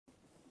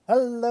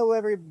Hello,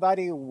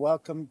 everybody.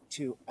 Welcome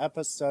to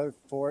episode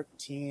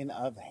 14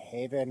 of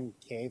Haven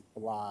Cave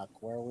Block,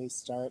 where we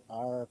start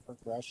our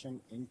progression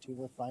into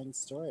refined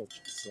storage.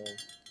 So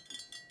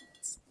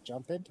let's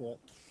jump into it.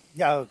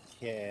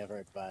 Okay,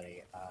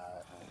 everybody.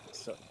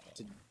 So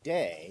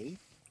today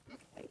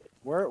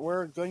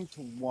we're going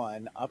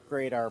to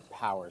upgrade our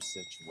power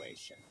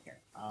situation here.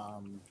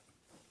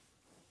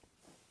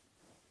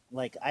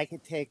 Like I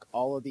could take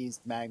all of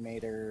these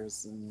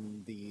magnators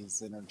and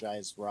these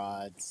energized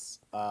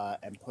rods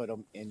and put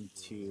them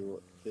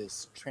into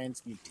this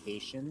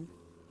transmutation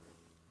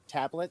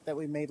tablet that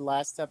we made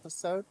last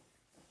episode.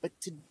 But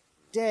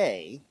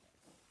today,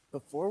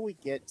 before we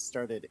get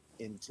started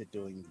into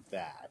doing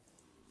that,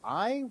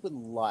 I would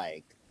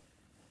like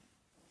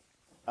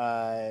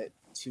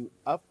to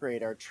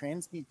upgrade our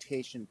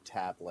transmutation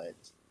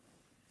tablet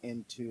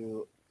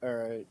into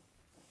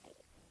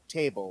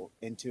table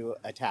into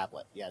a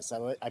tablet. Yes,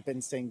 I've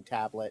been saying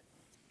tablet.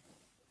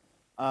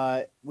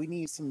 We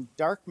need some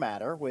dark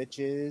matter, which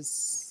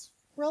is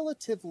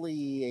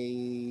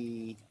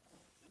relatively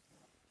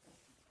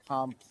a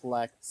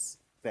complex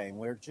thing.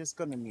 We're just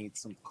going to need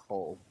some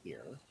coal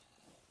here.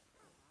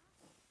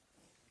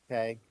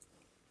 Okay.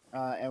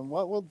 And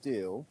what we'll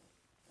do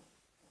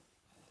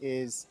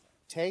is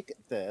take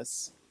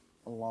this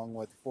along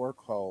with 4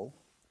 coal,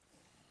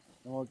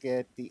 and we'll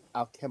get the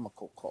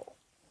alchemical coal.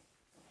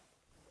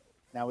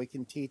 Now we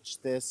can teach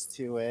this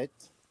to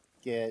it,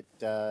 get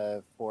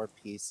 4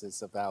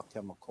 pieces of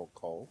alchemical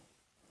coal.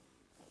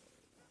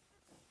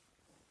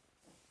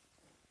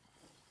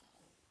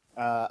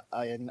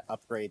 And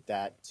upgrade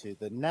that to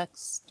the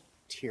next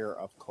tier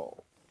of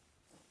coal,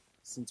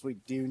 since we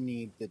do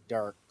need the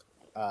dark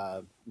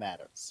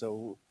matter.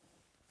 So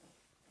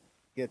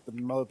get the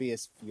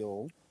Mobius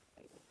fuel,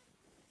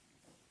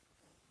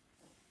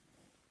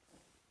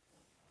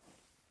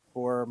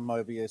 4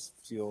 Mobius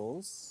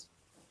fuels.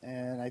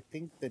 And I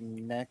think the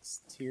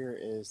next tier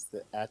is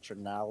the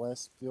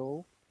Atronalis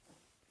fuel.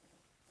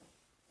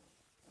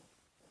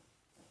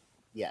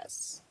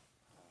 Yes.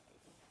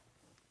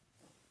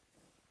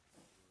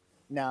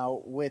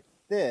 Now, with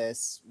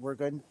this, we're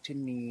going to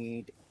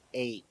need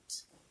 8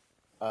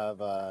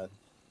 of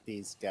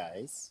these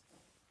guys.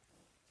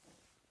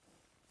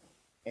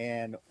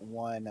 And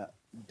 1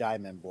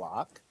 diamond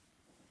block.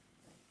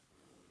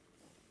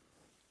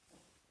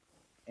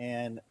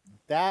 And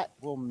that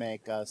will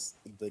make us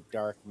the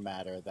dark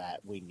matter that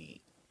we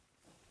need.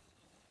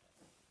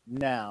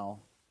 Now,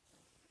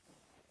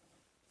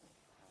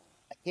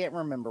 I can't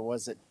remember,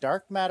 was it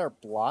dark matter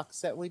blocks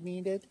that we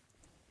needed?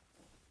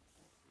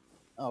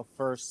 Oh,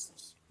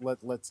 first,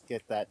 let's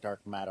get that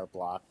dark matter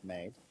block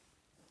made.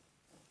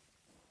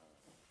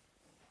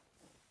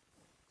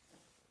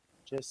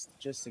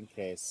 Just in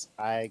case,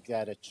 I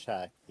gotta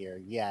check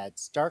here. Yeah,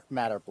 it's dark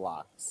matter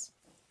blocks.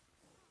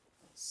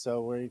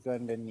 So we're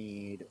going to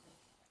need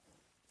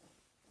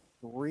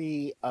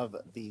 3 of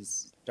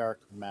these dark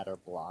matter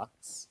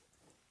blocks.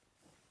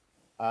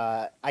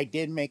 I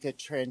did make a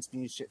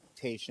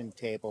transmutation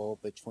table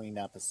between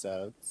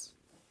episodes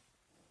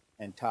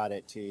and taught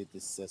it to the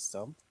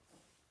system.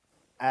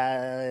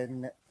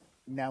 And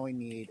now we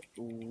need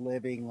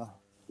living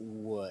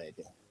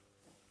wood.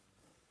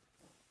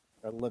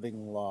 Or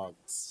living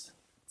logs.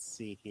 Let's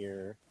see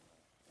here.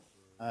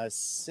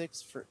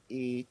 6 for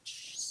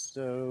each,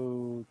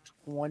 so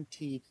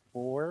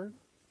 24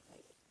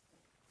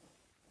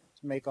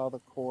 to make all the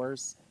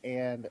cores,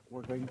 and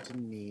we're going to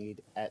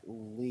need at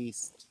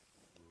least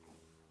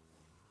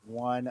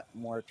 1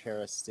 more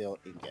TerraSteel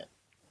ingot.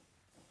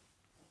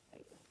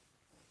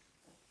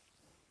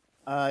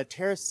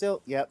 TerraSteel,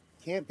 yep,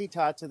 can't be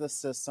taught to the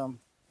system.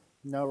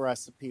 No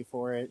recipe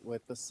for it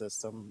with the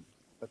system,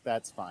 but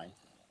that's fine.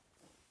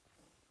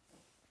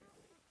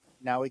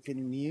 Now we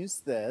can use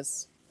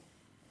this.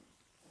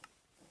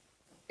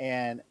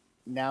 And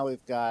now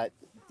we've got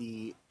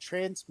the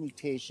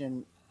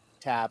transmutation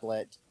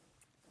tablet,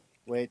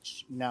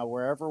 which now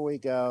wherever we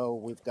go,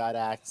 we've got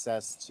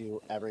access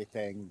to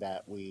everything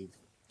that we've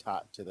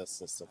taught to the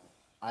system.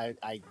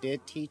 I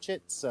did teach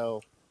it,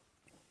 so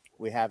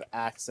we have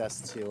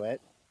access to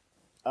it.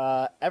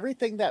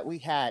 Everything that we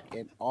had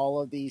in all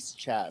of these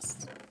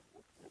chests,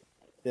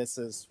 this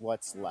is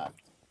what's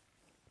left.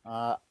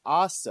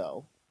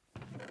 Also,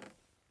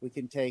 we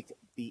can take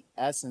the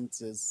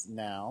essences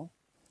now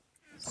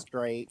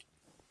straight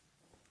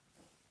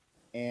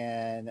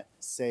and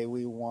say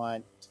we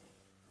want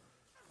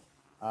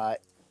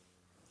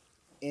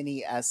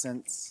any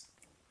essence,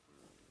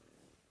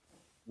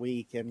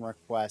 we can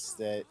request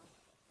it.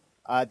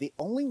 The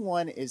only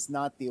one is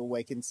not the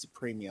Awakened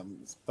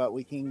Supremiums, but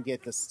we can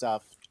get the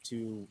stuff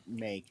to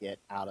make it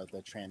out of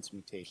the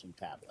transmutation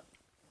tablet.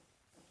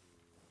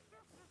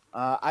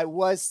 I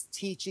was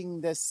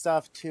teaching this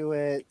stuff to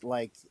it,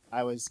 like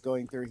I was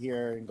going through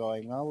here and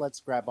going, well, let's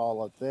grab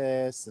all of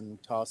this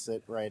and toss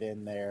it right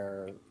in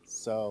there.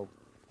 So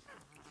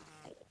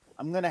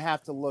I'm going to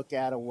have to look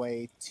at a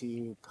way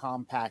to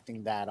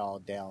compacting that all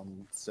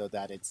down so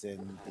that it's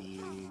in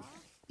the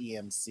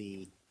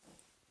EMC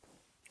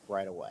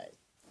right away.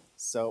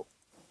 So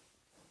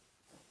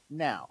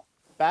Now,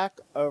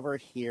 back over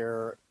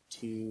here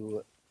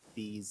to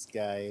these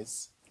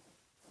guys.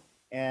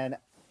 And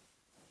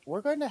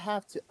we're going to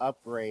have to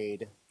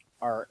upgrade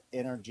our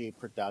energy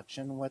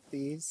production with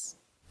these.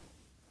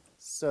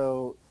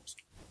 So,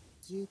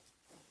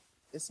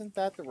 isn't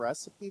that the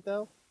recipe,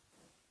 though?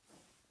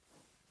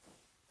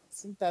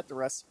 Isn't that the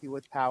recipe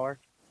with power?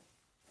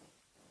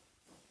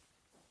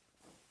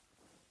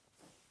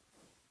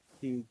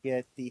 To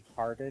get the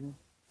hardened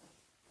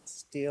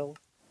steel?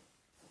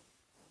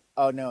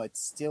 Oh, no, it's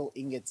steel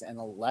ingots and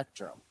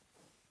electrum.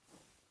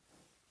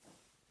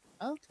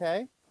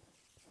 Okay.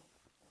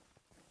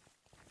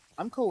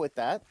 I'm cool with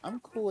that. I'm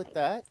cool with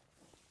that.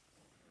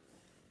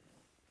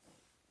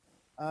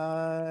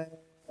 Are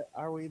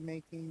we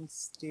making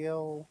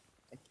steel?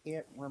 I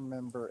can't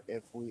remember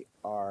if we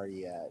are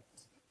yet.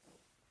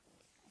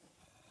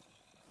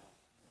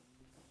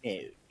 No.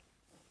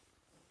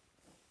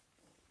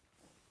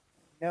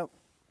 Nope,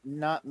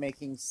 not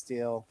making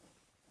steel,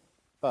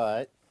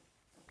 but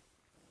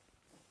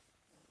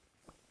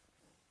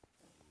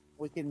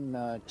we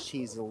can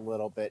cheese a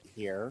little bit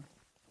here.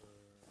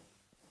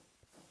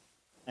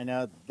 I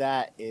know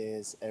that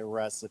is a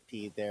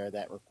recipe there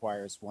that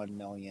requires 1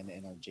 million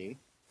energy.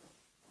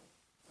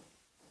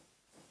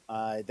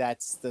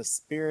 That's the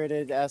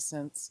spirited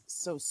essence.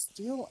 So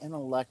steel and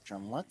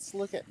electrum, let's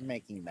look at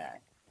making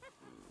that.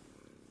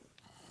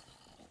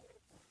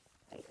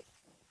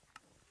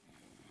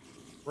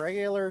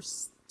 Regular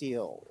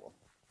steel.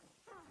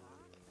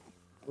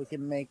 We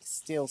can make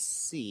steel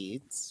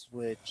seeds,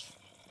 which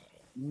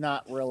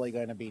not really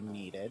going to be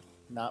needed.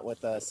 Not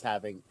with us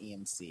having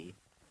EMC.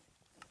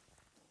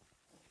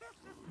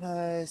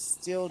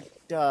 Steel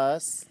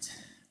dust.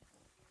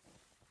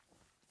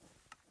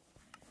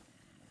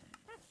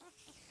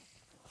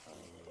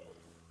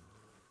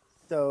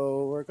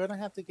 So we're going to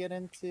have to get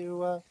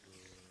into a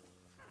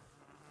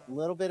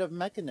little bit of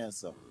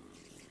mechanism.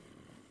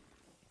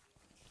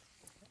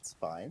 That's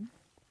fine.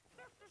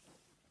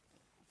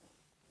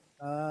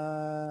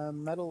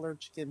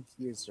 Metallurgic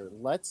infuser.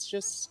 Let's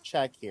just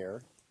check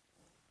here.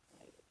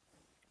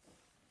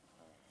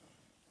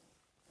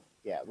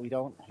 Yeah, we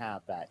don't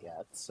have that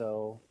yet.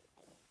 So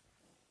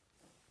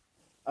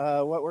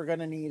what we're going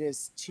to need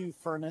is 2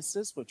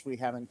 furnaces, which we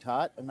haven't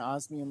taught, an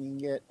osmium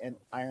ingot and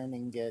iron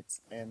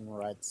ingots and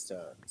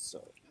redstone.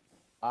 So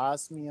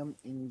osmium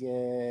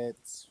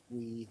ingots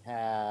we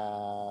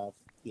have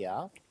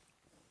here.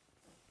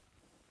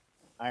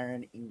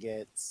 Iron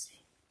ingots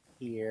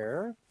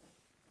here.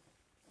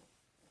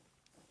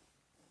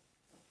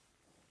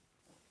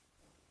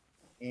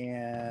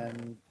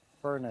 And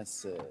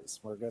furnaces,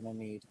 we're going to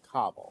need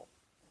cobble.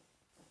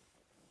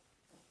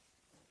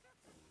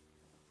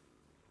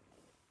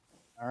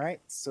 All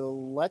right, so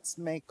let's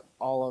make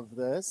all of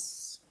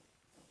this.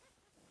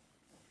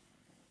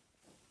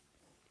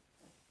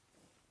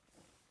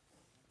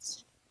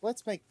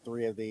 Let's make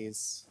 3 of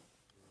these.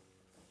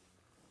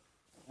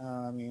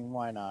 I mean,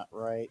 why not,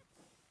 right?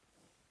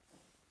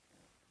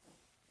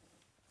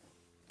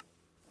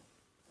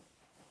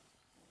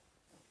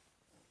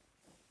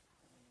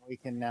 We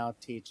can now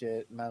teach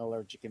it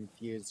metallurgic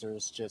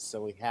infusers just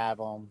so we have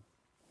them.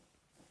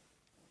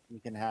 We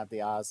can have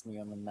the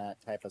osmium and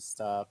that type of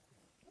stuff.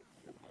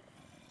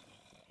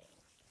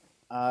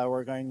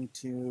 We're going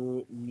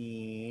to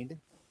need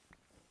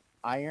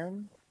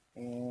iron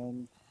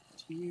and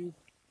 2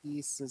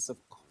 pieces of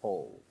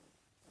coal,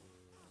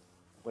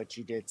 which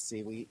you did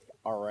see we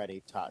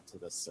already taught to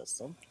the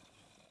system.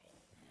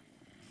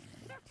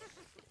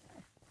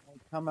 We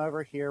come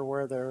over here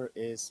where there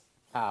is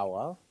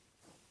power.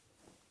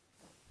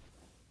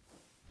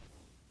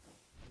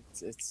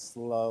 It's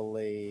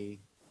slowly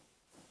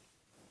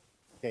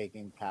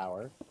taking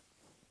power.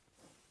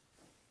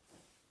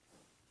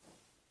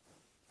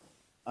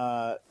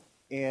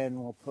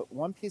 And we'll put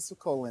 1 piece of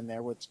coal in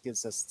there, which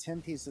gives us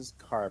 10 pieces of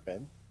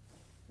carbon,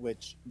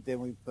 which then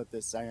we put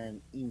this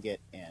iron ingot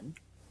in.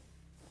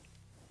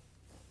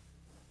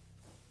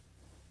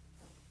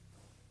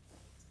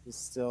 It's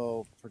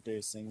still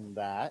producing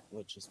that,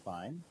 which is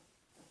fine.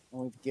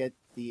 And we get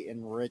the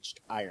enriched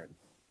iron.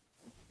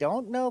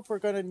 Don't know if we're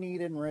going to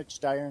need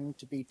enriched iron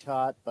to be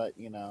taught, but,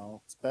 you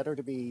know, it's better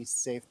to be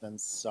safe than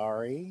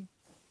sorry.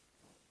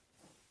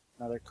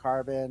 Another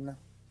carbon,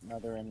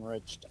 another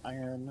enriched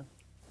iron.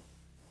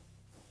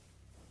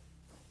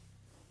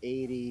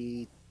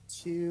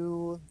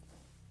 82.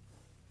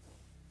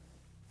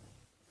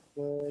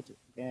 Good.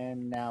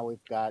 And now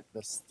we've got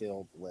the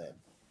steel blend.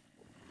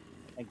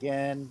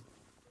 Again,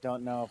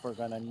 don't know if we're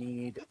going to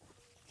need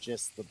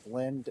just the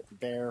blend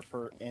there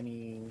for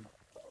any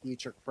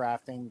future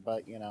crafting,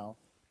 but, you know,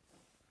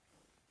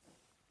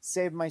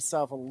 save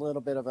myself a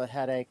little bit of a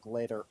headache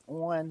later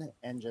on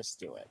and just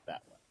do it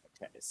that way.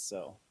 Okay,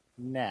 so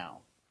now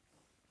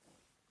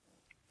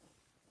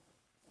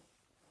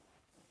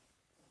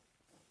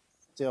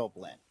steel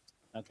blend.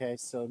 Okay,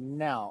 so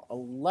now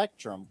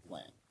electrum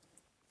blend.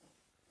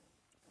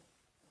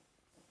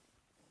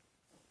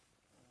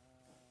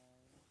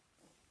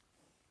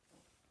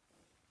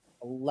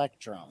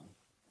 Electrum.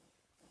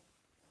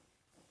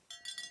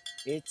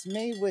 It's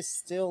made with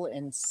steel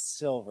and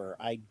silver.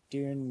 I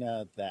do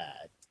know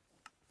that.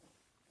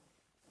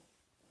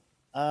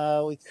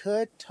 We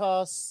could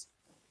toss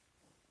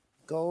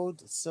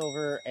gold,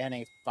 silver, and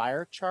a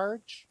fire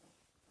charge.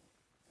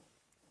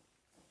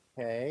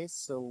 Okay,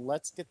 so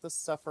let's get the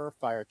stuff for a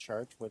fire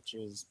charge, which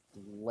is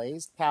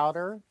blazed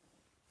powder,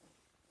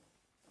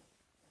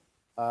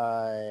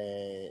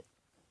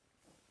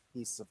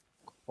 piece of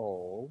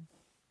coal,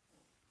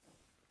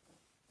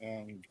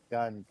 and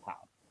gunpowder.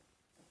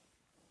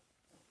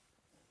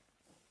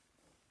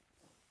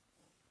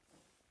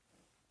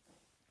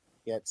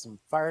 Get some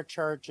fire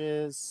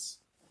charges.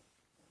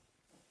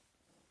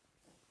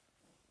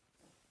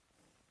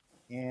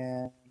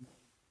 And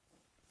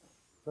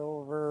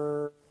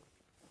silver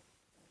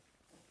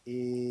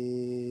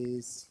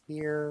is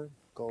here.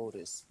 Gold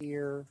is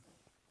here.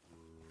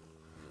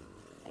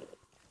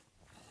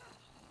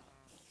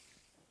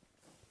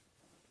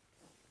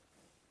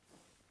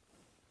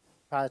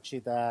 Taught you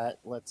that.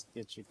 Let's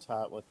get you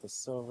taught with the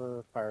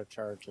silver fire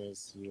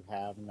charges you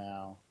have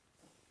now.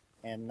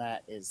 And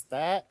that is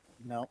that.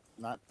 Nope,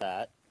 not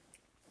that.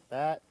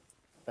 That,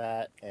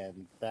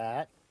 and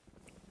that.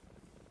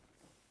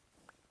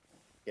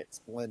 Gets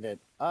blended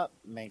up,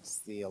 makes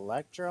the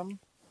electrum.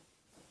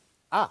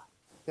 Ah,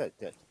 good,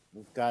 good.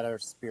 We've got our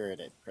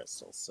spirited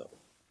crystals, so.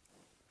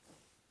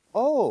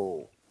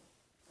 Oh!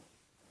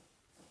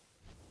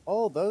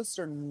 Oh, those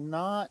are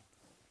not.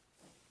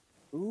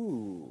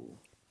 Ooh.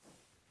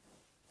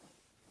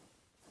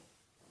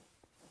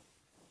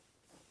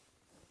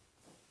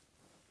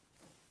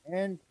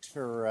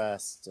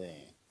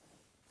 Interesting.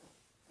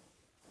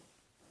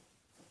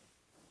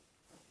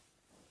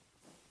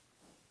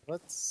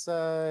 Let's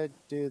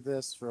do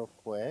this real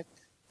quick.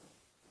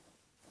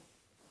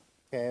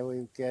 Okay,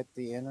 we get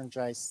the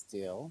energized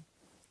steel.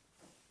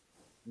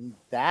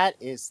 That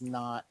is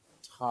not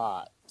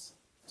taught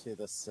to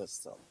the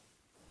system.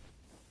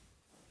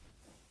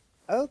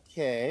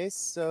 Okay,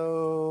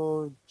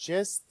 so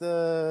just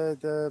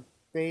the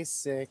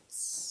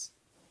basics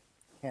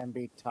can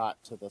be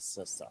taught to the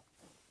system.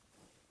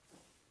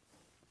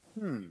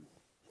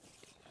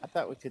 I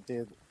thought we could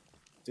do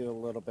a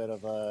little bit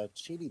of a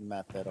cheating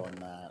method on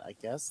that. I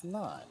guess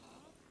not.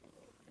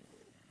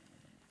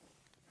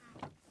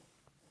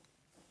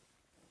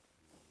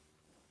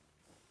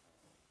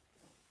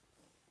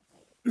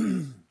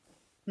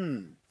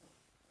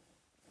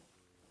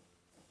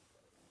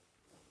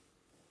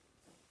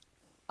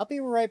 I'll be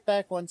right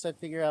back once I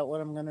figure out what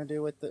I'm going to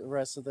do with the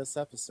rest of this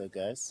episode,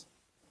 guys.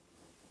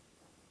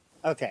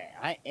 Okay,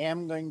 I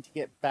am going to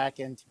get back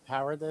into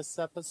power this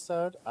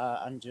episode.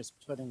 I'm just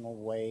putting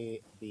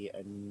away the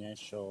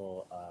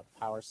initial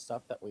power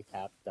stuff that we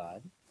have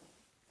done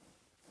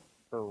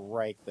for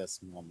right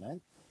this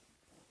moment.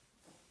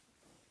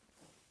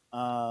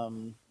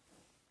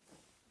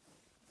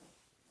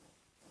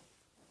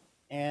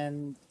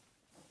 And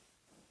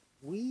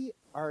we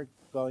are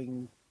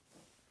going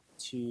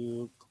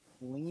to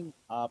clean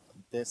up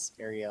this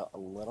area a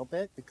little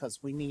bit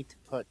because we need to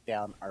put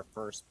down our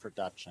first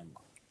production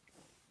line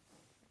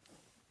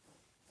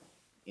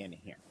in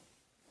here.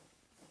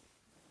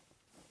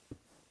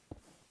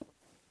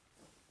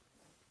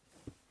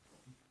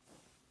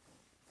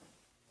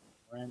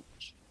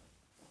 Wrench.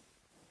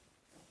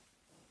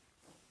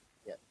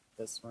 Get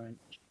this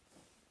wrench.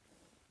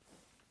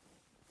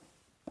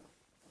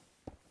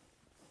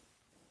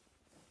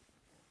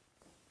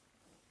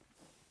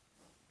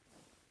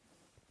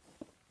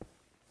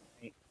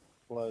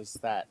 Close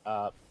that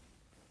up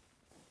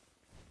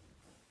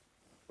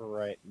for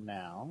right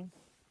now.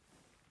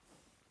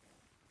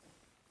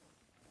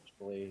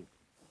 Actually,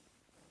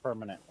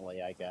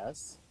 permanently, I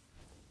guess.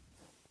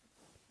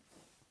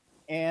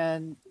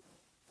 And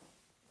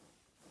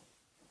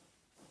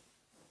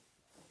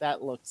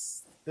that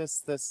looks,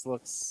 this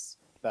looks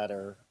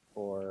better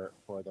for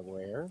the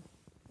wear.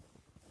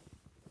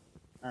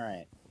 All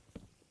right,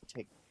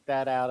 take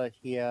that out of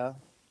here,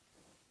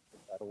 put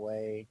that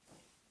away.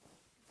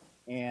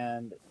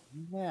 And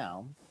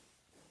now,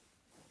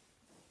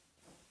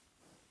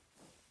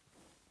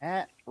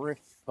 at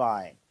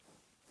refine,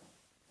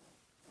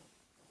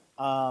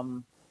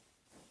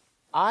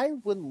 I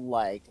would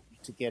like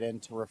to get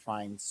into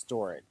refined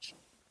storage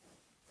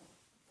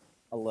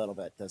a little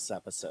bit this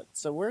episode.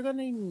 So we're going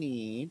to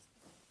need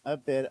a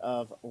bit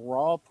of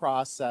raw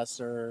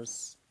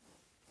processors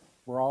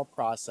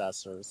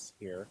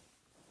here.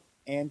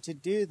 And to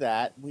do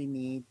that, we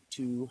need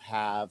to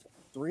have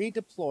 3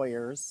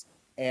 deployers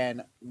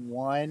and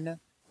 1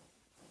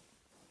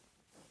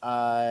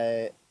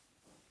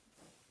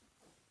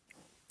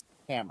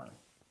 hammer,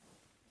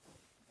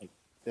 like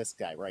this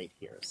guy right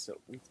here. So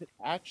we could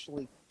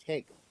actually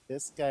take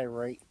this guy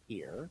right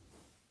here,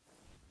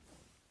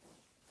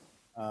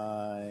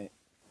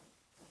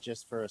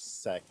 just for a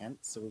second,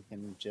 so we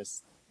can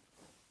just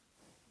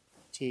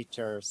teach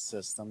our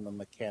system the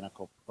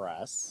mechanical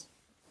press.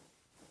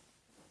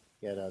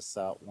 Get us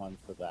out 1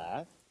 for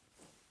that.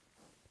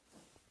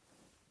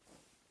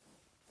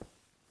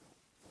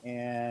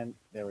 And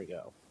there we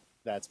go.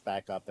 That's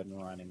back up and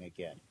running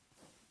again.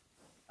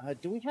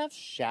 Do we have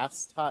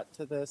shafts taught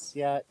to this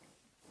yet?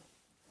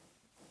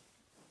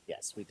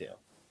 Yes, we do.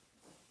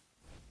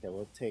 Okay,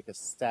 we'll take a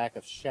stack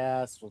of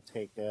shafts. We'll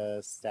take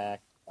a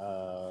stack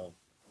of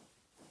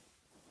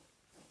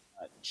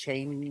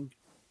chain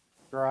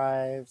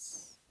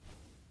drives.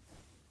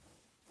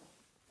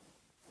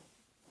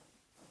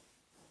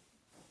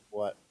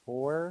 What,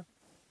 4?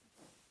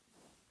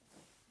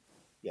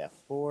 Yeah,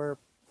 4.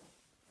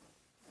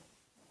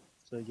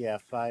 So yeah,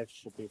 5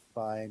 should be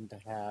fine to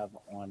have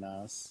on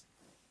us.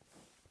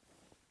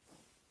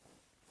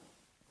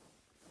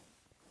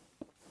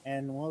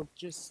 And we'll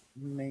just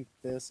make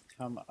this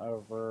come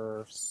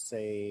over,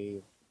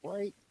 say,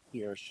 right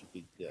here should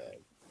be good.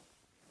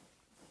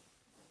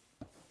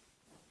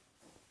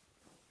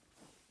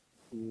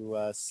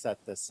 To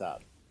set this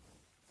up.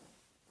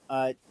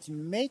 To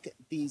make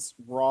these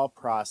raw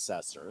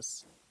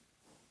processors,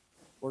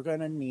 we're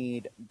going to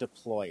need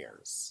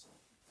deployers.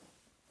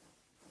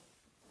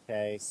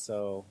 Okay,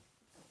 so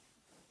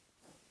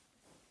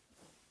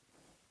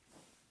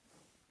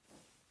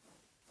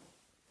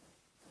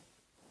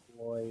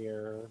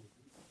deployer,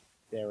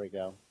 there we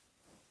go.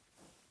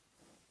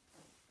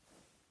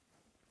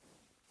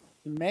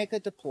 To make a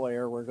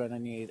deployer, we're going to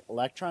need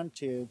electron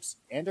tubes,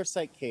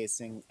 andesite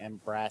casing,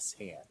 and brass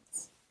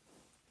hands.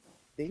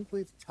 I think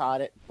we've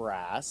taught it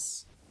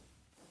brass.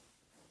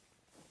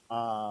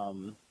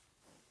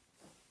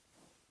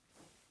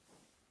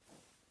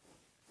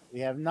 We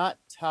have not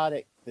taught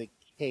it the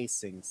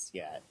casings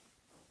yet.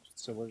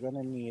 So we're going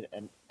to need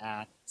an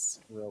axe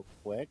real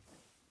quick.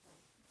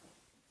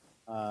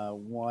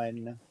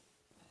 One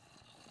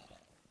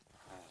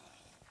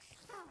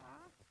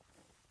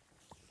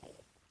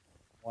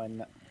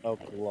oak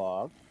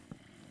log.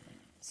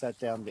 Set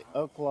down the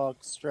oak log,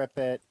 strip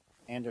it,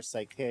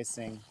 andesite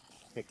casing,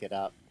 pick it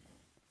up.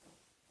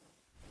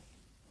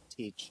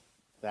 Teach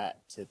that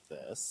to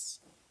this.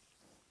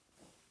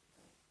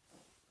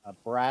 A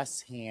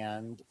brass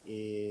hand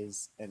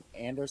is an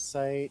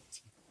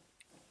andesite.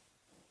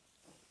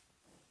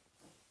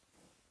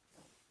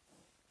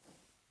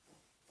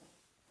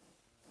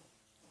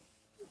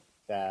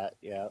 That,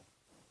 yeah.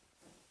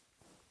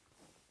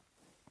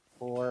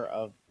 4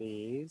 of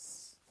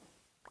these.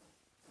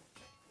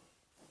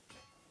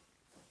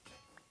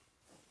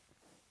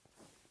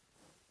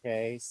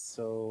 Okay,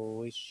 so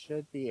we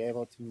should be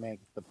able to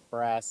make the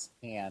brass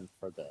hand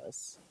for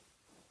this.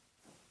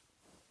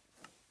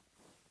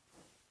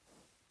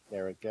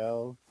 There we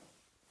go.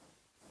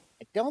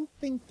 I don't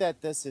think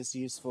that this is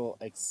useful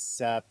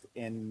except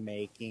in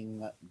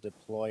making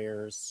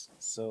deployers.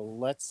 So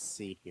let's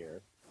see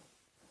here.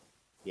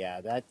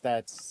 Yeah,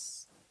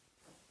 that's...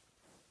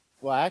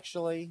 Well,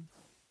 actually,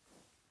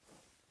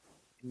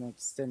 an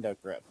extendo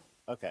grip.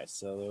 Okay,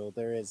 so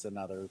there is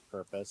another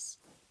purpose.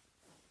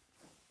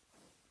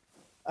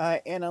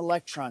 And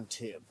electron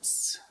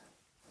tubes,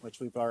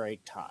 which we've already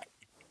taught.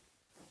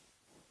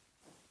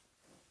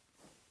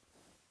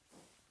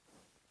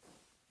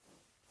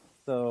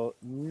 So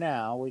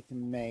now we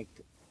can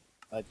make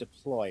a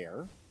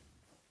deployer.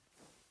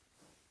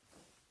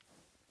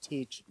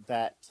 Teach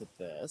that to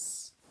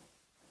this.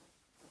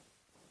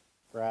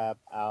 Grab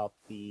out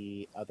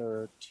the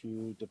other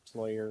 2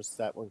 deployers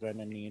that we're going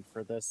to need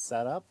for this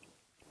setup.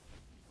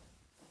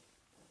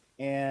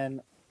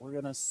 And we're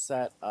going to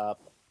set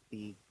up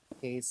the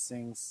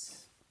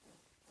casings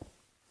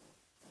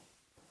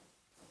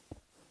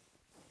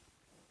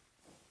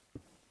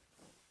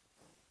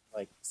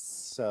like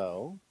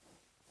so.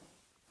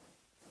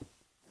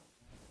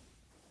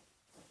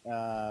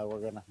 We're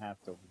going to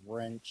have to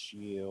wrench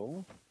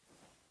you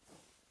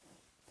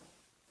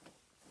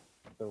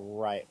the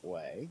right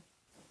way.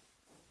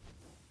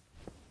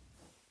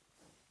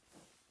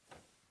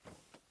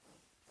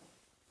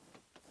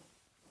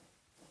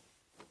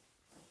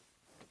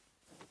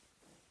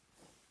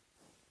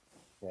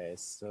 Okay,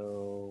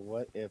 so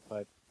what if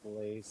I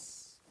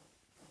place...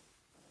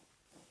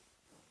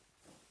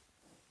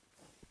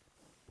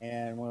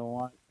 And we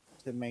want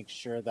to make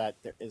sure that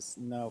there is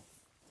no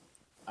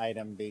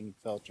item being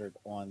filtered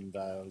on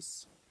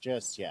those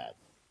just yet.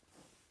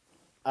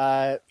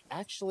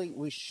 Actually,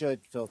 we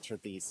should filter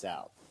these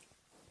out.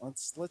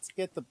 Let's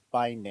get the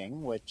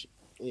binding, which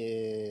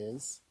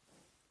is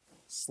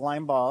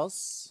slime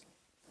balls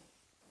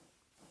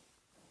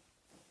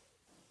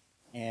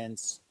and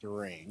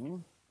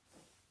string.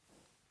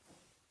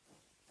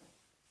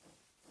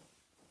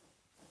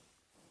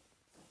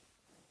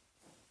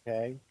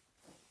 Okay.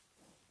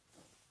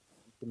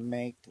 To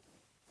make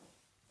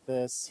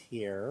this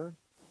here,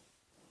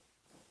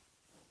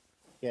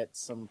 get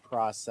some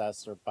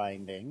processor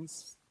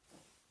bindings.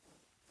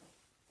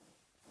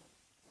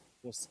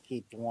 Just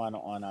keep one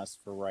on us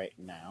for right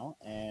now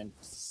and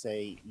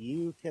say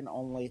you can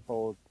only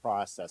hold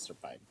processor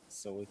bindings.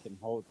 So we can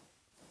hold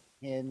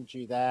hinge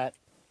that.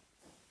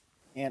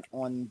 And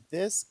on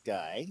this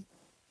guy,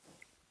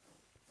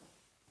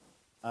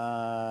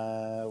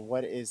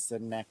 what is the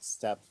next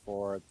step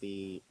for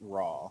the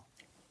raw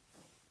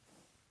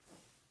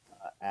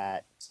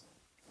at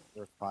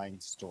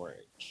refined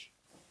storage?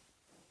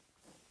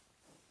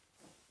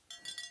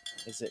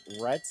 Is it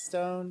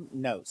redstone?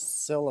 No,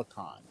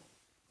 silicon.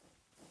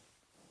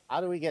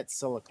 How do we get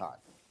silicon?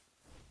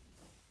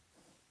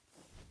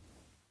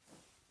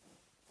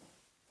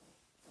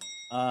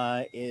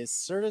 Is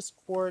Certus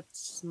quartz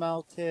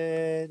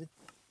smelted?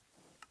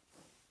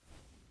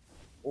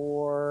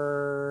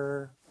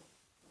 Or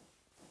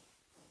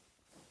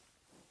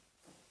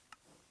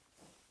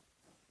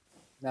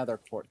nether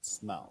quartz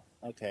smelt?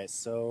 Okay,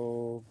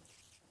 so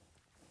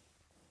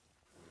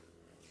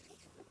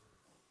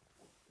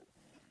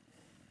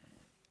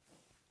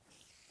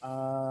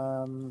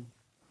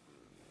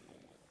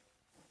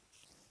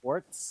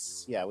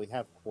quartz? Yeah, we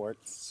have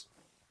quartz.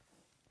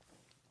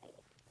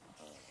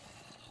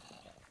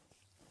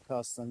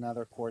 Toss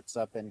another quartz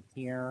up in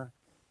here.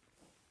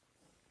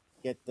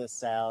 Get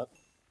this out.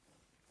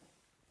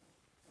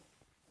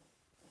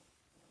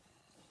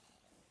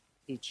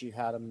 Teach you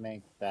how to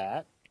make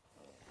that.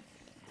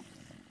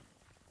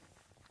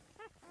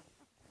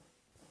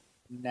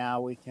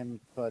 Now we can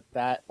put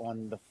that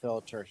on the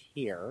filter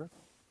here.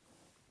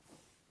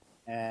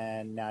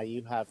 And now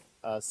you have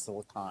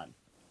silicon.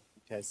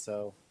 Okay,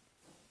 so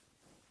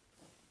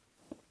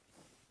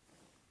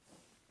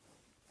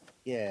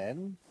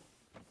again,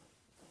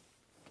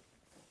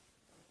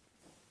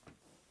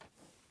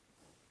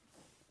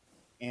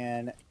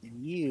 and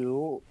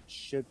you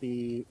should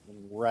be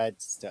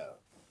redstone,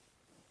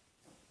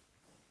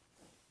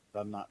 if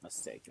I'm not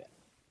mistaken.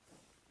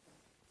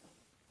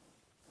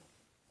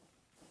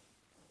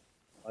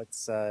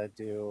 Let's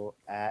do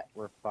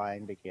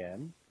 @refined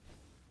again.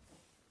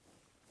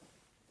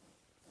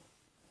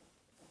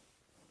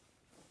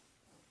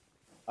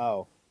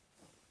 Oh.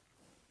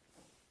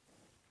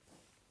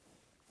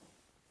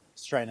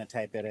 Just trying to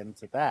type it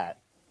into that.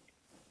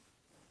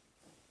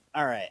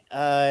 All right.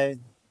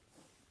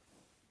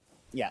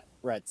 Yeah,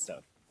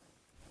 redstone.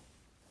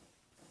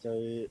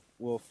 So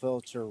we'll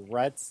filter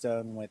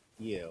redstone with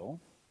you.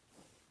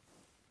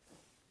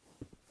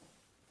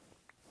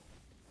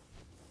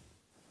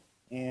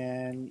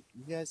 And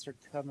you guys are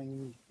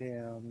coming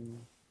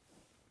down,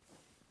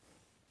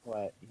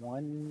 what,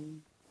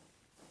 one?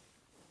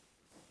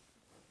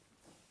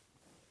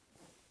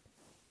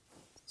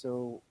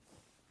 So,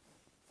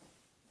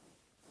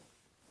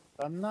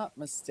 if I'm not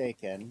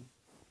mistaken,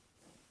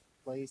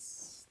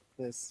 place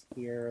this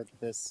here,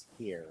 this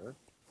here.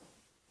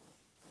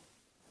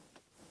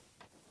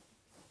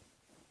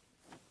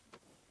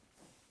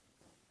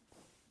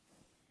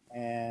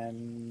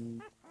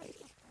 And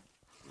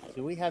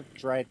do we have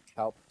dried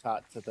kelp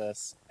taught to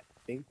this? I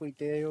think we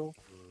do.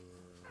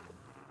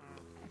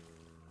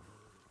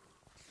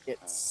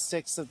 Get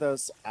 6 of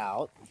those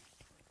out.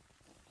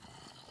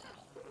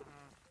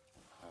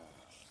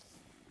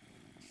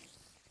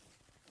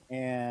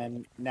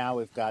 And now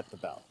we've got the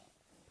belt.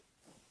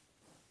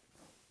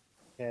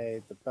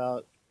 Okay, the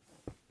belt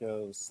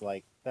goes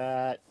like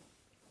that.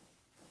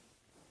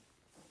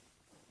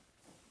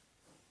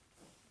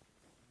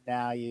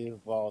 Now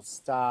you've all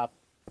stopped.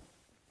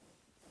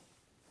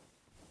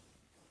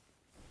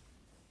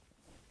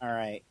 All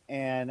right,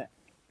 and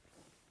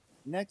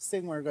next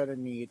thing we're going to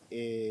need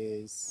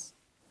is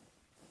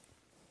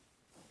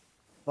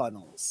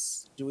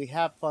funnels. Do we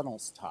have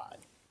funnels, Todd?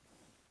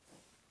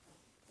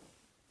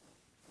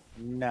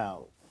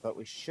 No, but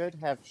we should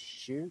have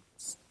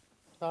chutes,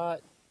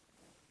 Todd.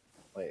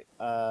 Wait,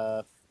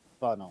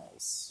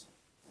 funnels.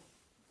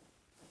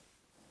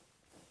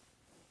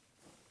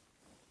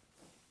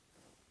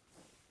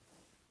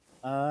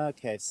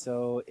 Okay,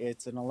 so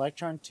it's an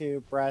electron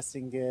tube, brass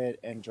ingot,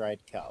 and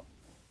dried kelp.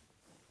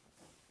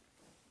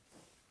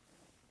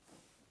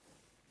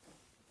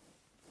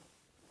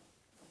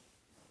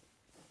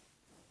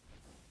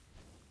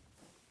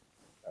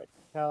 Dried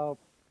kelp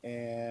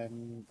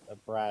and a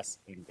brass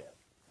ingot.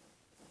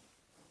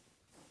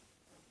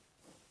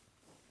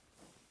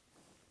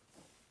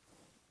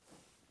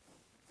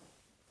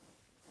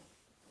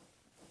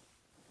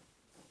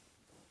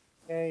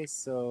 Okay,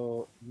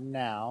 so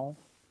now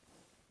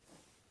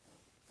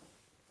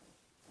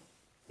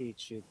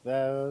teach you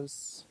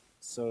those.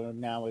 So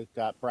now we've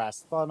got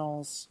brass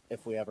funnels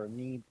if we ever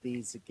need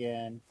these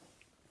again.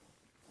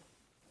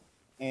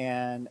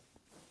 And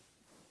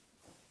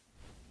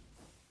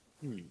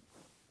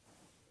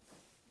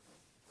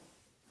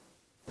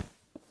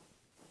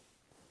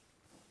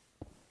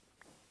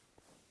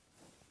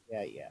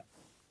yeah.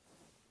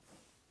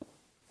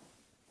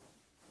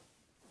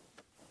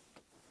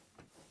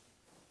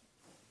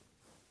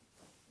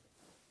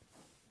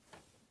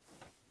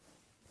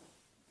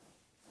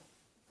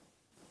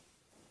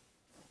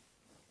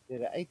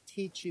 Did I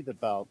teach you the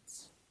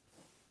belts?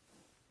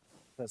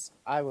 Because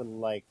I would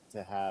like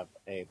to have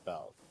a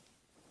belt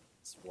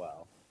as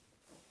well.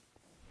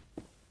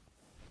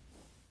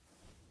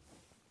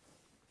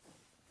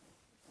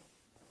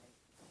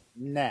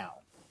 Now,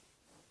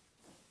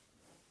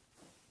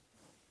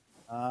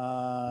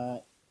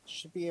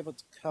 should be able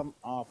to come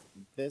off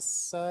this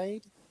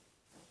side.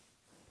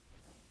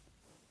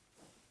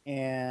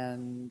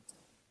 And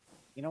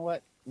you know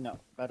what? No,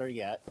 better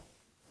yet.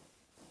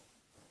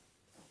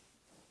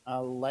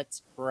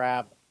 Let's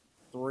grab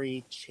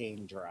 3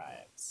 chain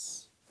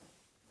drives,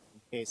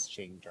 case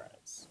chain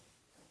drives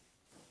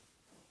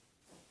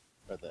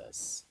for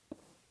this.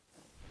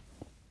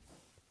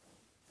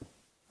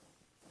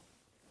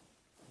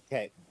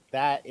 Okay,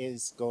 that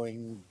is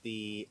going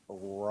the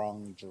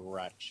wrong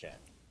direction.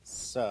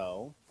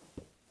 So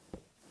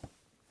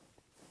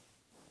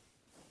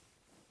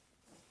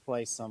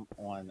place them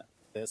on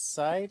this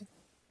side.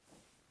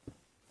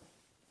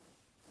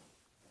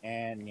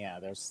 And yeah,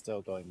 they're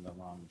still going the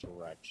wrong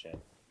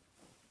direction.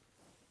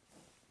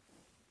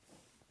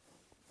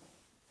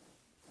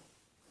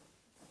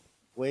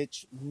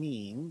 Which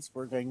means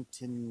we're going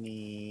to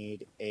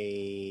need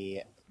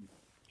a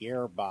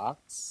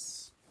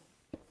gearbox.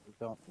 We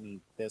don't need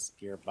this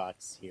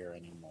gearbox here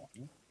anymore.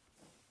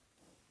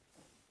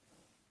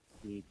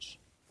 Reach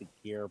the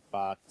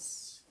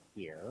gearbox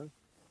here.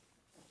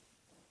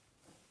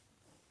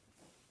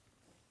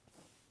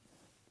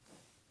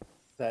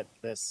 Set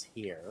this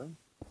here.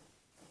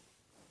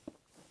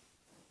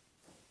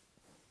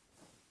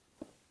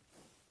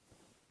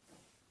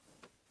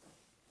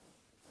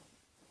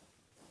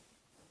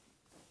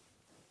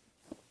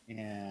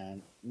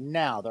 And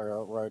now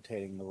they're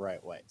rotating the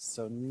right way.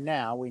 So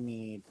now we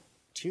need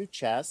 2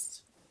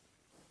 chests.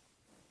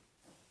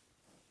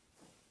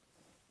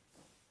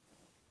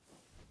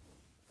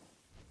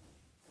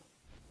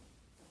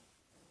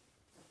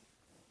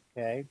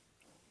 Okay.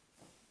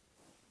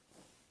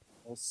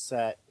 We'll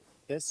set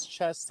this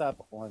chest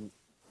up on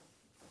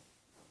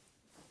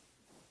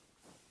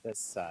this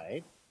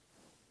side.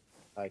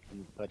 I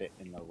can put it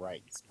in the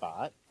right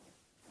spot.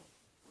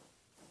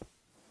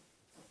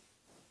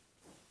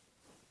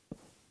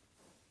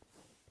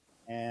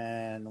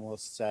 And we'll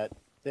set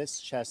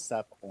this chest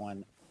up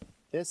on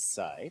this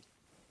side.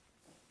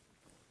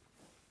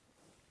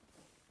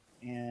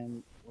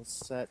 And we'll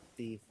set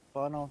the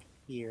funnel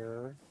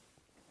here.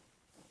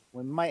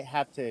 We might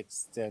have to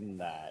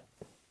extend that.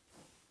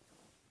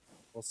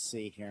 We'll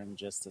see here in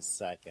just a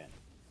second.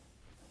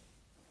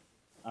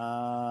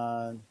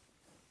 And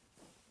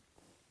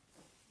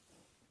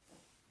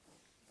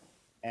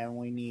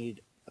we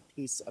need a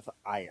piece of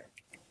iron.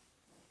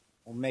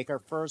 We'll make our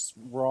first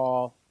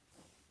raw.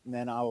 And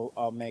then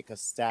I'll make a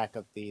stack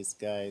of these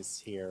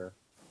guys here.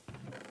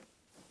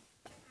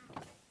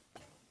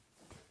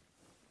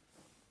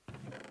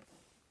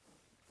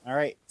 All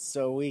right,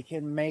 so we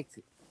can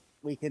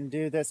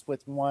do this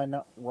with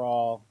 1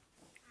 raw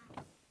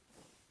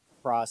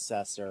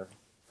processor.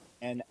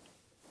 And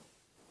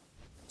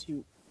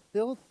to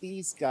build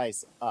these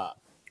guys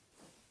up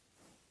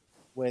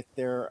with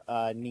their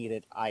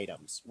needed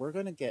items, we're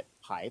going to get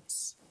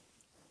pipes.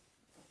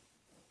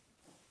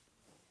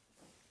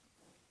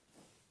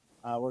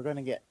 We're going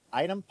to get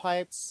item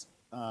pipes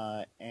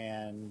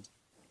and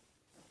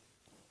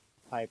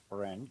pipe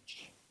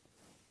wrench.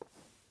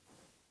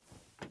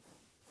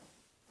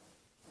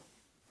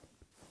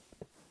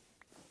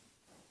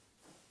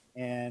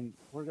 And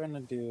we're going to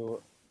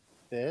do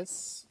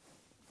this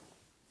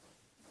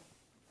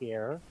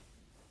here.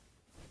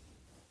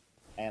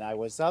 And I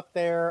was up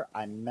there.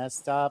 I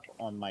messed up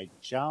on my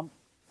jump.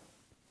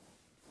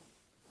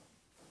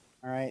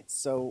 All right,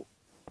 so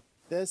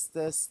this,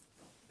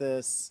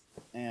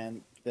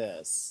 and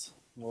this.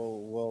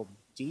 We'll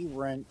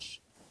de-wrench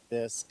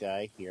this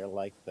guy here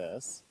like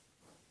this.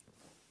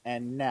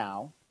 And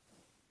now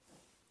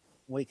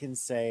we can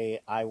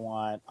say I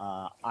want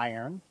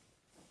iron,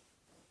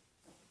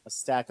 a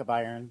stack of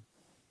iron,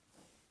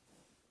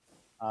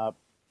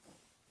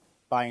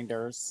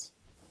 binders,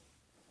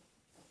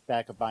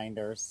 stack of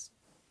binders,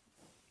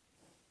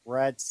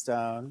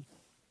 redstone,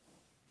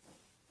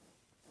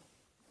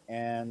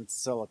 and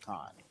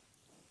silicon.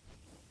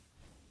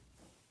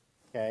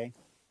 Okay.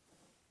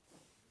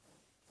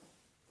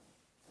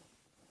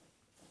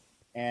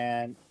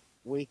 And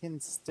we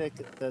can stick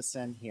this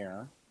in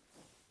here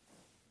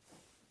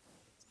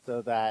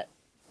so that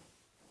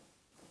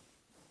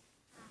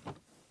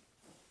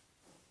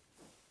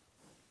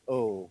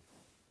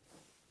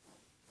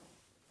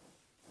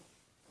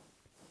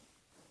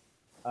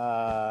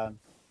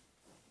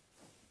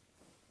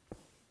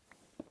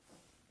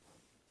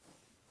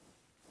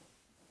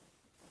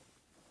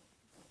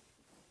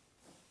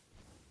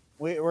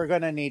we're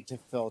going to need to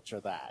filter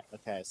that.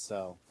 Okay,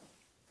 so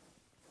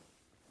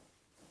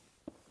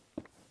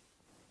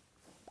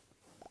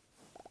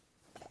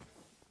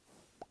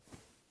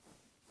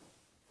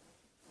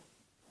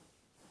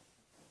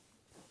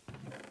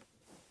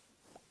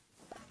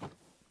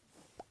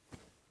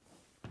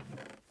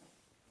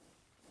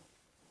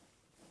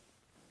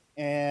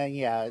and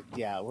yeah,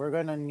 we're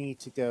going to need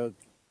to go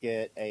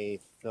get a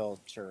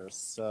filter.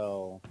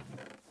 So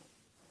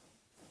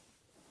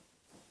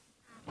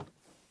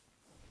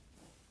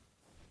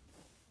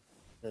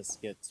this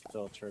gets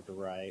filtered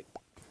right.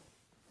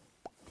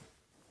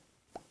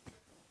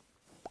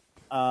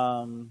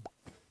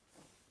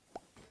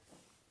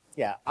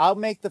 Yeah, I'll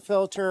make the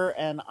filter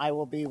and I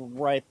will be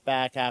right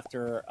back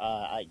after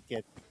I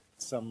get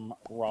some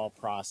raw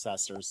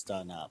processors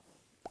done up.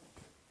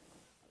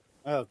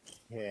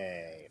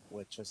 Okay,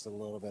 with just a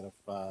little bit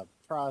of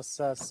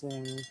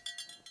processing.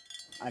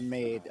 I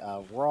made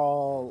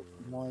raw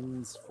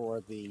ones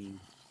for the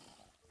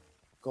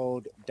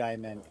gold,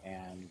 diamond,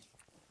 and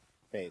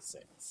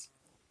basics,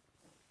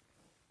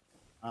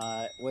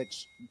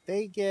 which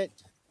they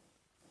get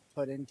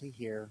put into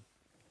here,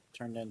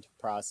 turned into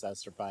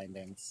processor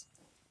bindings.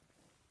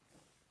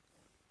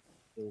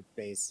 The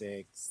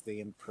basics, the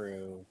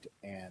improved,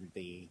 and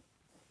the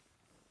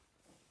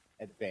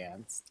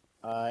advanced.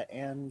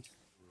 And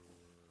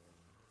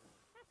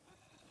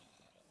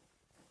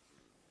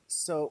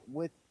so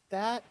with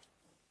that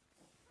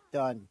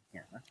done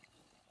here,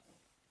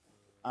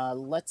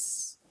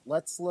 let's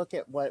look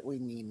at what we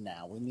need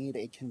now. We need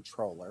a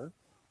controller,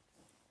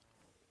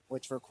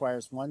 which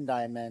requires 1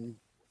 diamond,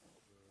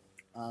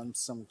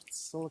 some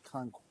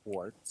silicon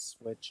quartz,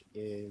 which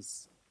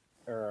is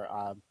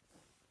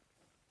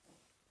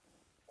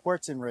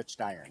quartz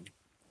enriched iron.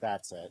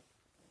 That's it.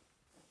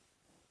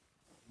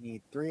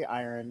 Need 3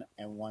 iron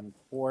and 1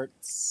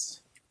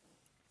 quartz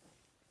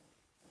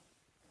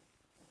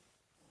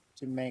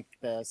to make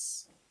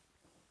this.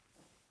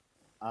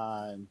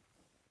 Go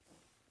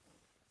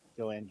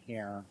in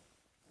here,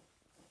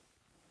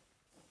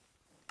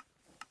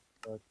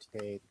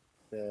 rotate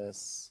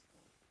this.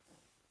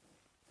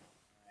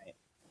 Right.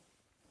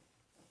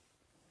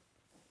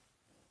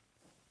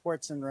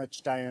 Quartz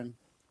enriched iron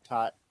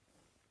taught.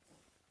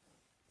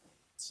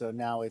 So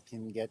now we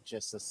can get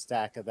just a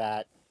stack of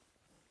that,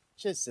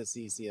 just as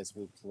easy as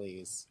we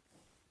please.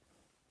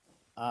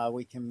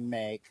 We can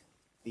make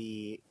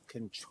the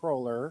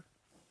controller.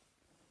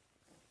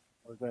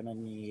 We're going to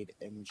need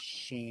a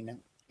machine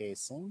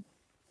casing,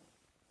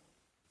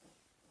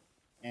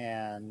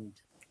 and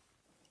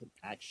can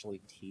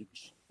actually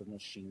teach the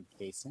machine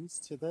casings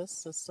to this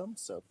system,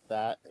 so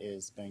that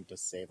is going to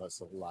save us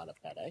a lot of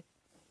headache.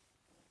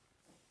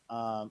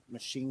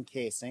 Machine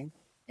casing,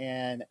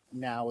 and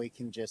now we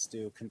can just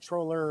do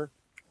controller,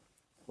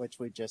 which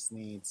we just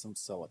need some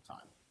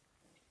silicon.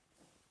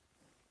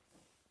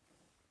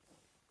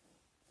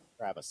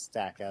 Grab a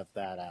stack of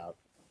that out.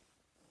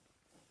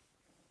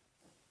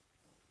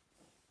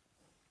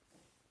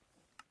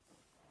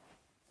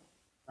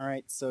 All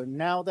right, so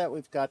now that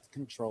we've got the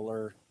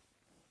controller,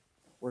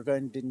 we're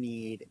going to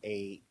need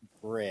a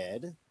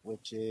grid,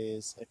 which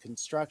is a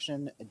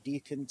construction, a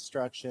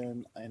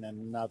deconstruction, and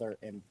another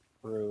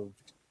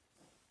improved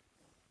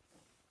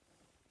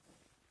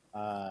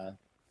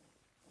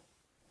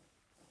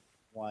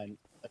one.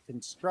 A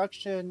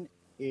construction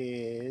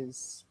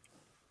is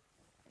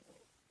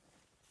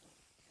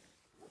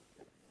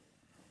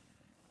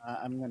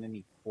I'm going to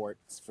need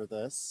quartz for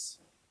this.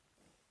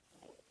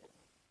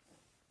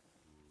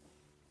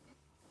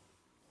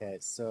 Okay,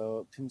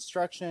 so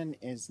construction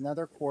is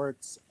nether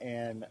quartz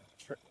and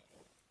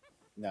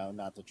no,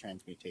 not the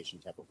transmutation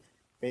table.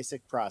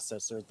 Basic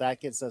processor, that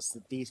gives us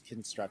the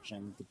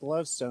deconstruction. The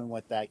glowstone,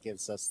 what that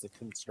gives us the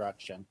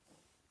construction.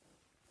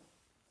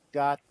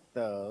 Got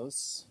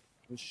those.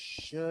 We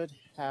should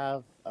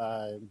have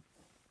that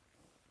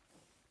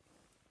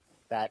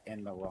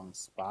in the wrong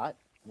spot.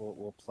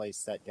 We'll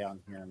place that down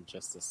here in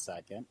just a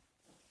second.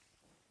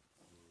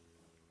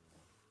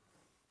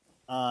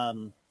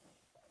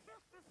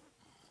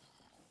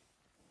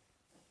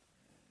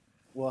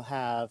 We'll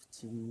have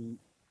to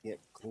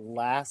get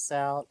glass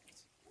out.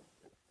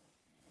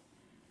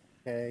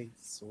 Okay,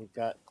 so we've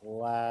got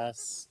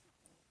glass.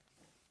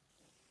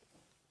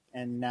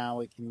 And now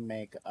we can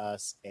make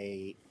us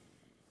a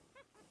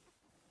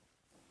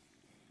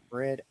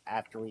grid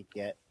after we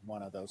get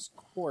one of those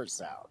cores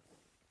out.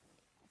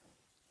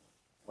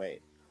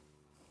 Wait,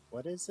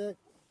 what is it?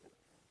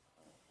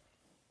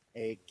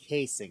 A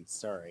casing,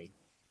 sorry.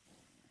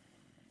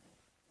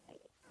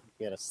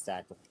 Get a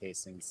stack of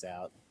casings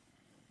out.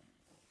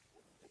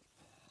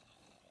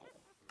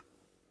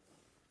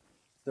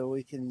 So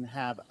we can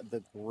have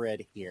the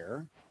grid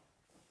here.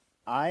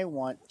 I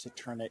want to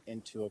turn it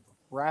into a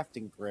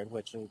crafting grid,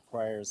 which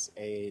requires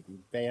an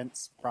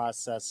advanced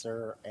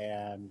processor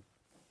and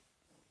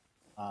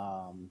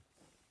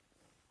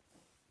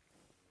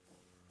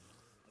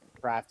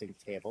crafting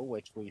table,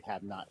 which we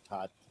have not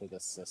taught to the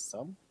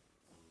system.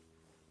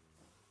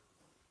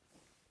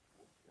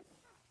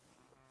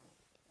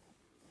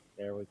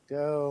 There we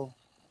go.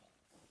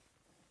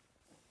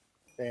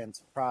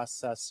 Advanced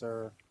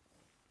processor.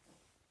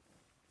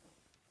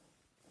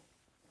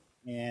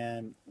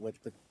 And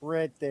with the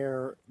grid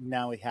there,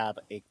 now we have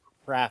a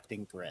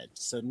crafting grid.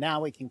 So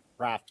now we can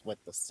craft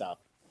with the stuff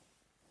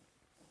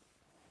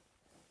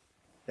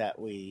that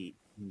we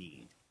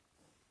need.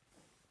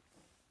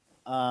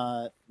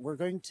 We're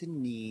going to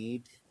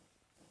need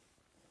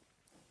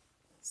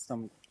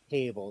some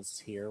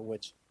cables here,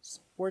 which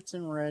quartz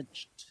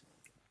enriched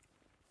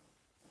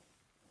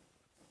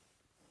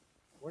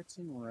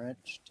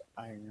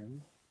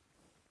iron.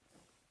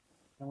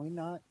 Can we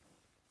not?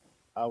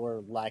 Oh, we're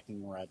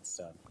lacking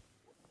redstone.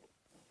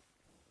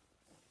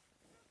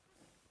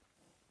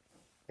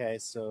 Okay,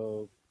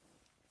 so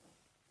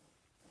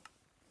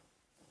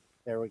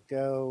there we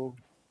go.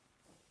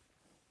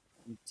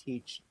 and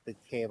teach the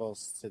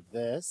cables to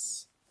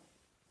this.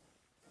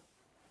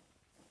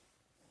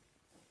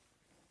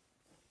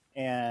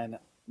 And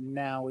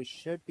now we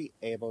should be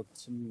able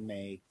to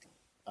make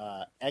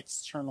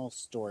external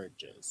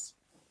storages,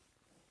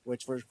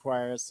 which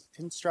requires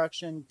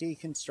construction,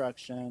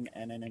 deconstruction,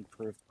 and an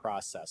improved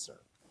processor.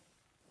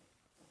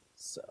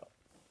 So,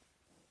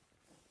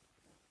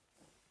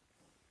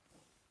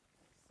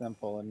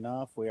 simple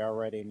enough. We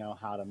already know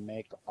how to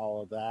make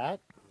all of that.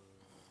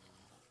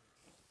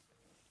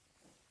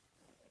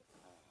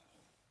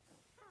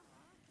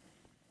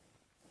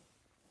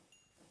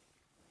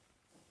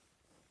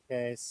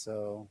 Okay,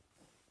 so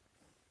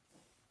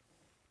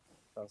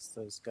toss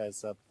those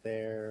guys up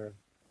there.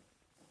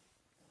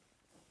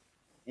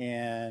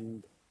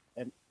 And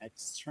an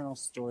external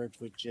storage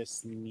would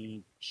just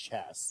need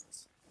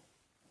chests.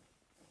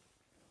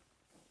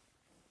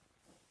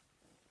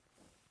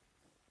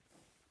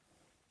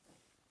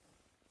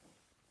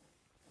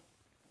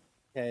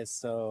 Okay,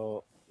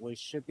 so we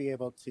should be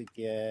able to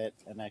get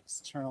an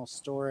external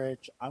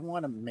storage. I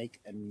want to make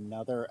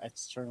another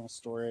external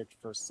storage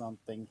for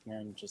something here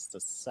in just a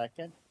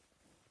second.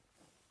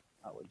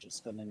 We're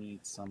just going to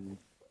need some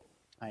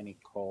tiny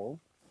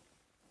coal.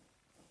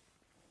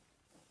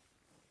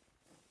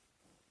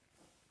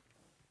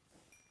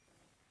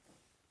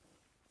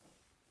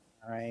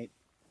 All right.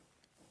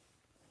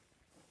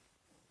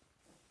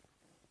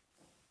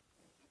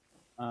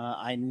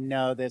 I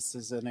know this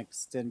is an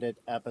extended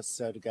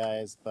episode,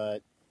 guys,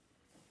 but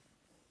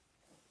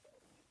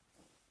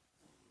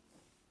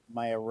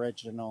my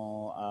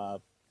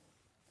original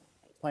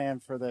plan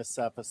for this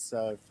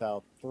episode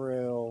fell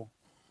through.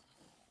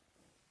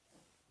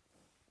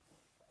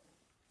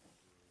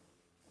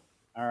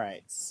 All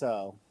right,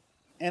 so,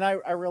 and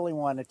I really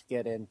wanted to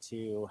get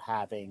into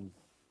having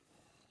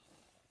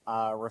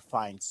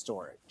refined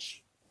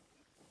storage.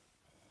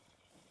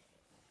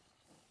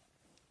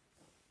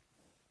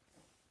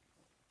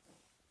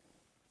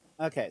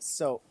 Okay,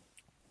 so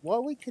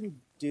what we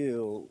can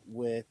do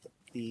with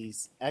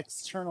these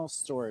external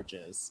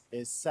storages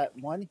is set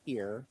one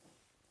here.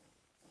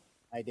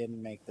 I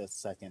didn't make the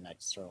second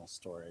external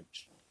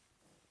storage.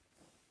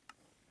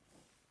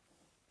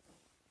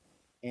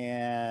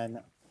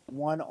 And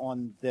one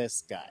on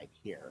this guy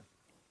here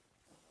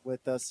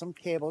with some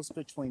cables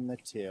between the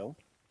two.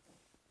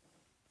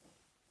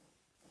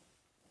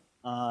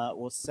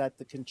 We'll set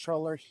the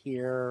controller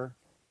here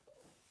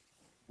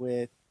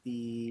with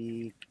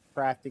the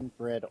crafting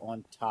grid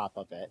on top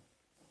of it.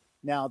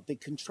 Now the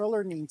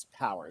controller needs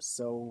power,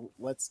 so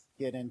let's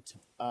get into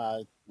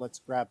let's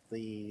grab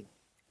the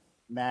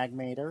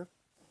magmator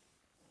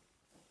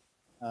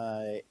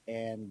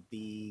and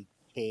the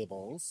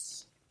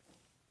cables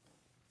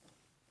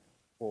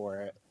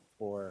for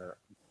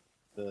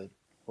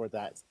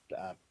that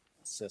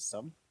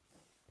system.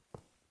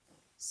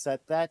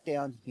 Set that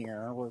down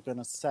here. We're going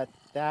to set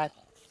that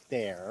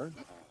there.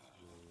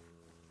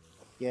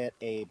 Get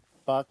a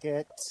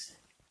bucket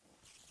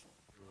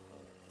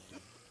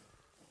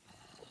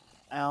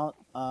out.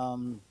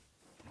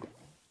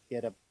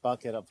 Get a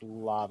bucket of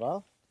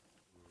lava.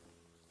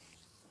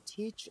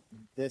 Teach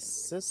this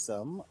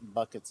system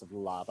buckets of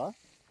lava.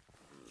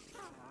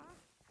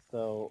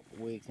 So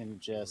we can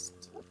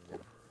just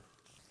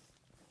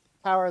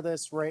power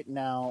this right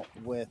now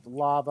with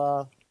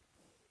lava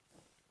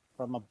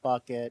from a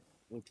bucket.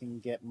 We can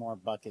get more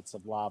buckets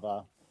of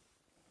lava.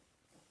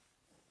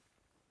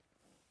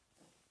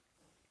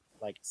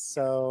 Like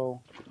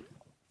so.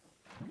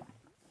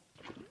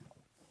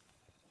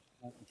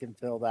 We can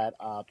fill that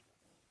up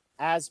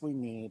as we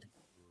need.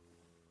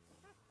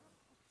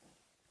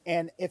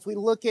 And if we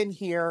look in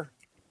here,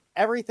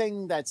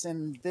 everything that's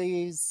in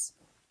these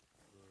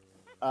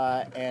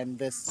and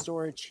this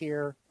storage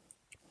here,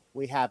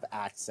 we have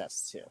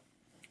access to.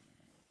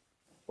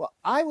 Well,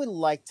 I would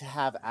like to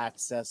have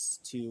access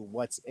to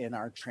what's in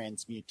our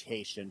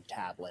transmutation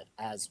tablet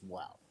as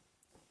well.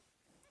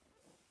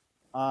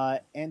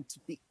 And to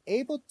be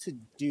able to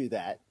do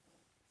that,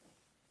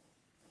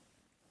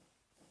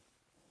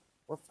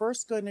 we're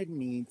first going to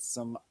need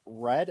some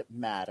red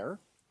matter.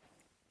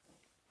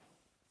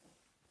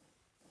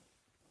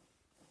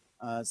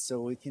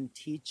 So we can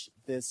teach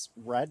this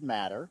red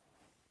matter.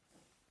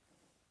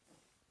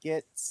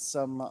 Get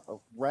some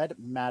red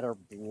matter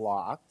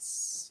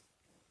blocks,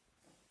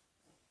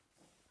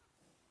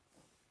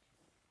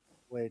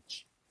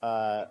 which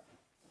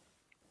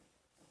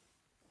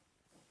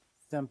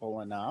simple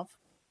enough.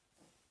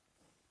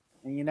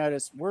 And you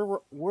notice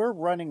we're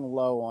running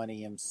low on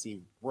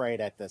EMC right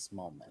at this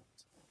moment.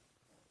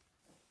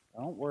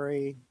 Don't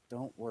worry,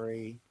 don't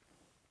worry.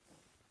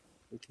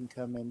 We can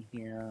come in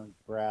here,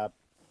 grab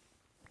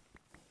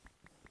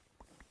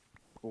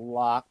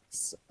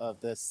blocks of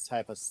this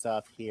type of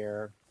stuff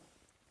here.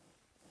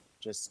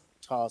 Just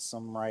toss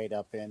them right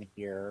up in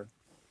here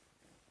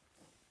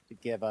to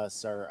give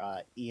us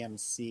our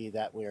EMC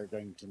that we are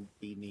going to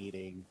be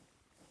needing.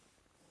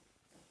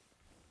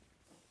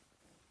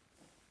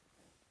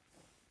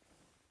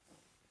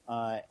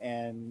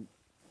 And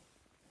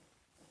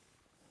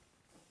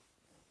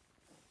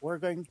we're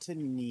going to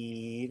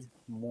need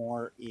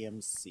more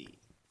EMC.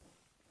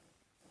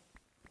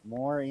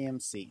 More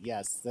EMC.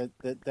 Yes,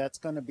 that's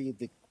going to be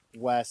the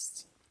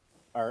quest.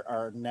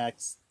 Our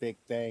next big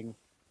thing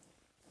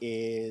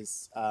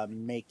is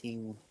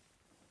making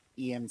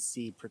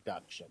EMC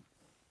production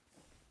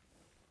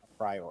a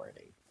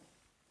priority.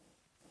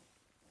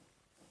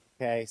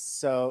 Okay,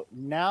 so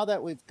now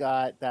that we've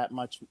got that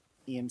much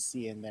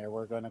EMC in there,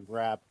 we're going to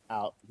grab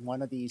out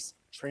one of these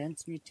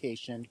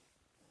transmutation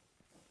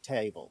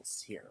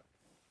tables here.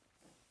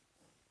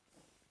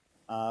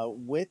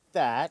 With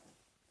that,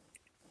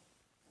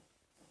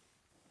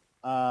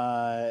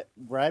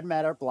 red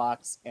matter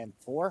blocks and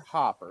 4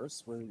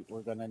 hoppers.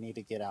 We're going to need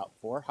to get out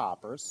 4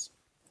 hoppers.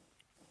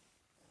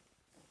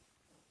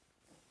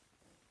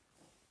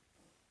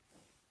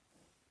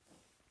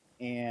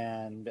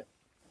 And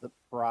the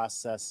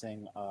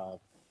processing of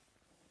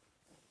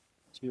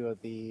 2 of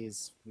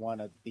these,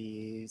 1 of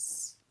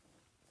these.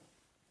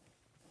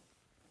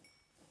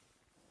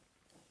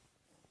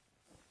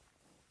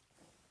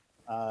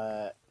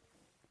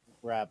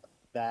 Grab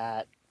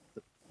that,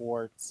 the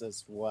ports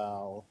as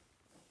well.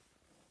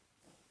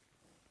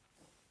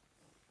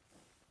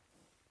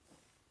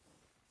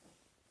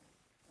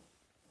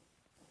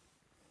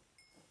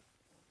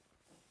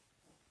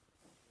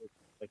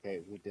 Okay,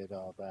 we did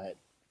all that.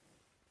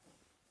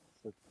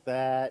 So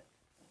that,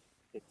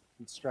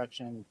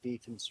 construction,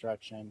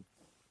 deconstruction,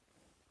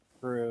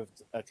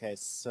 proved. Okay,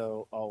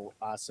 so,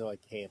 also a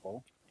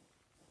cable.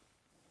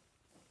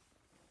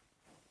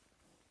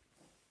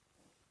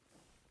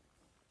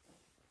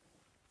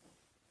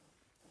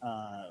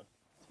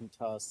 Can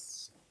tell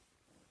us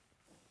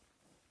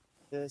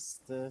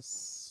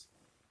this.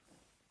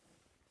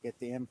 Get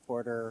the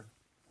importer.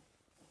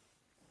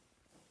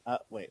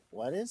 Wait,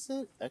 what is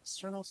it?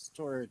 External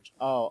storage.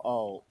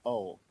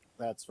 Oh,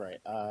 that's right.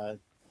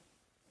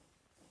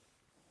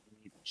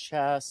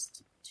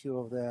 Chest, 2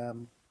 of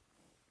them.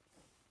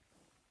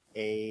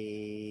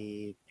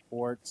 A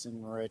quartz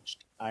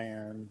enriched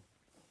iron.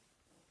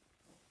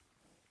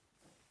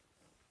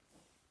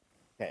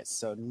 Okay,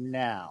 so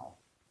now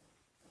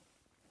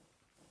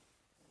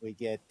we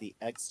get the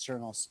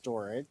external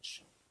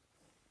storage.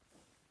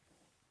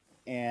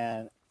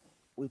 And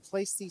we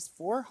place these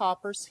 4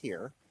 hoppers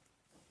here.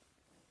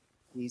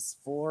 These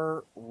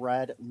 4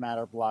 red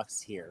matter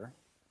blocks here.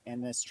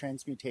 And this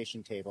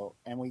transmutation table.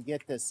 And we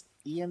get this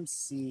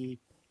EMC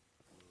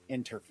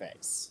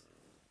interface.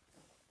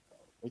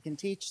 We can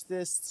teach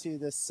this to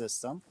the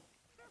system.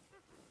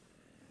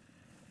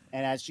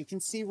 And as you can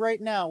see right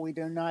now, we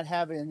do not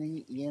have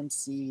any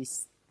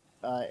EMC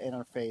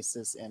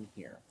interfaces in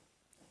here.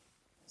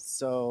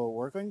 So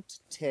we're going to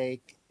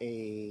take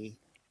a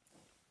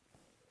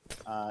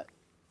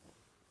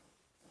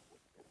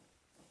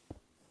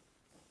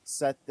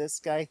set this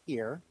guy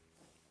here,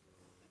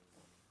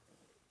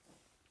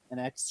 an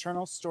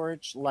external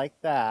storage like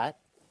that,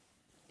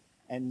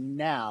 and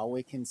now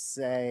we can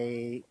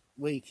see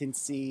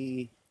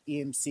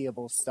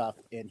EMCable stuff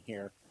in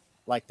here,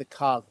 like the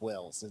cog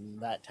wheels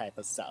and that type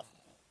of stuff.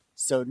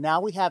 So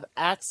now we have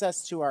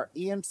access to our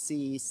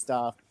EMC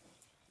stuff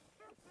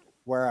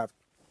wherever.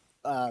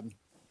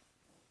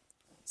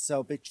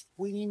 So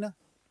between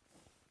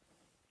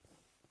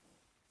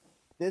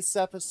this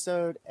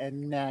episode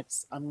and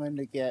next, I'm going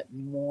to get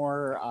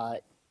more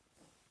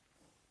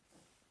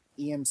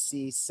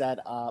EMC set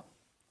up,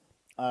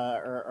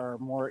 or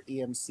more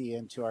EMC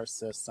into our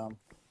system,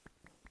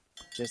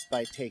 just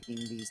by taking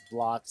these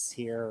blocks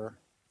here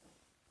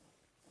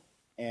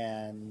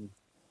and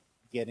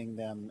getting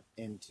them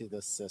into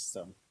the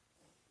system.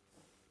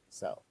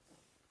 So,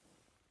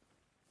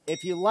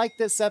 if you like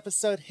this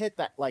episode, hit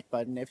that like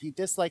button. If you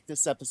dislike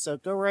this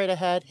episode, go right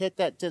ahead, hit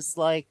that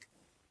dislike.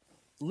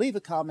 Leave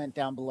a comment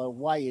down below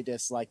why you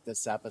dislike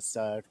this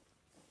episode.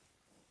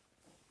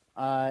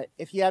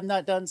 If you have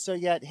not done so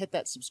yet, hit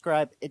that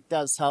subscribe. It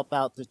does help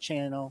out the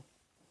channel.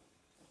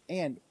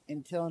 And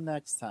until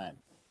next time,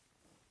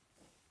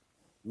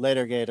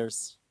 later,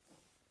 Gators.